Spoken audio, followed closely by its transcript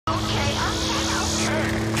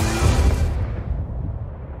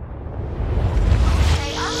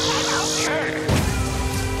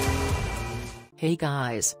Hey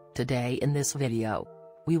guys, today in this video,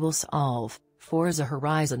 we will solve Forza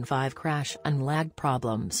Horizon 5 crash and lag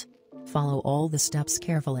problems. Follow all the steps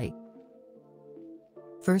carefully.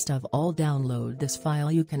 First of all, download this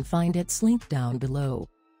file. You can find its link down below.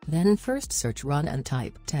 Then first search run and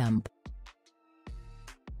type temp.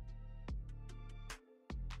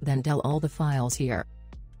 Then del all the files here.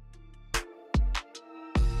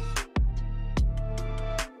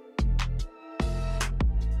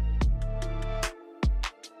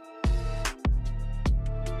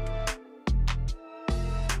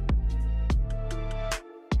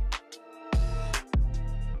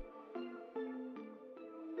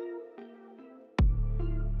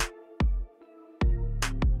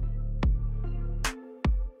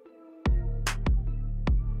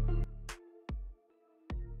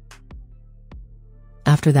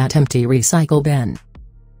 After that, empty recycle bin.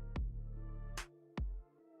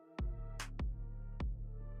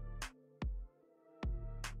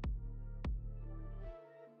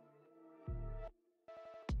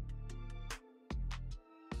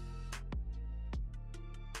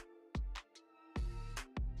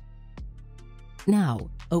 Now,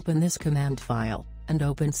 open this command file, and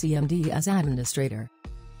open CMD as administrator.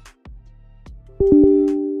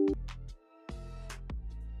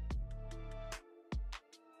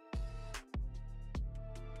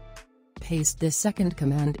 Paste this second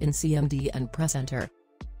command in CMD and press enter.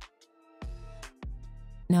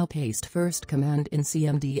 Now paste first command in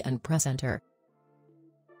CMD and press enter.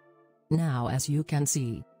 Now, as you can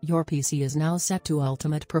see, your PC is now set to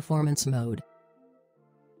ultimate performance mode.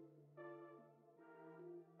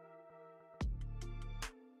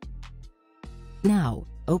 Now,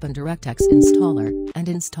 open DirectX installer, and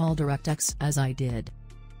install DirectX as I did.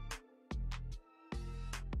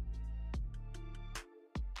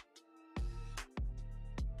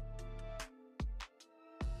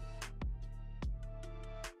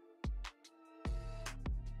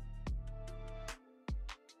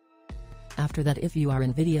 After that, if you are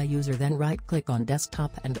NVIDIA user, then right-click on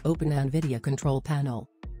desktop and open NVIDIA control panel.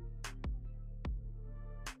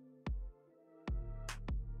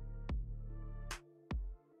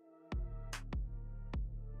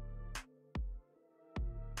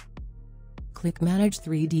 Click Manage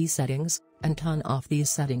 3D Settings, and turn off these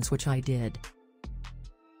settings, which I did.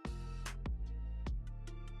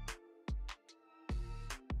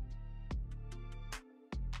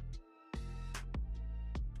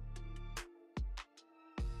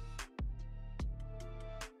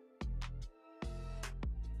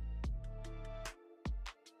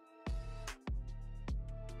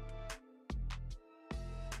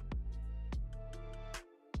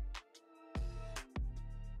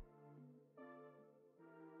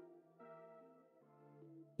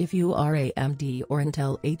 If you are AMD or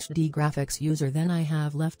Intel HD graphics user, then I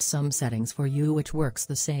have left some settings for you which works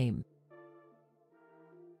the same.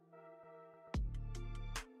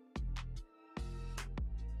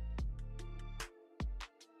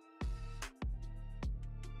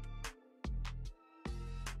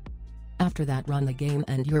 After that, run the game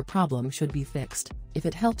and your problem should be fixed. If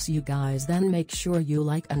it helps you guys, then make sure you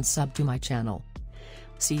like and sub to my channel.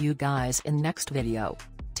 See you guys in next video.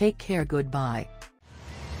 Take care, goodbye.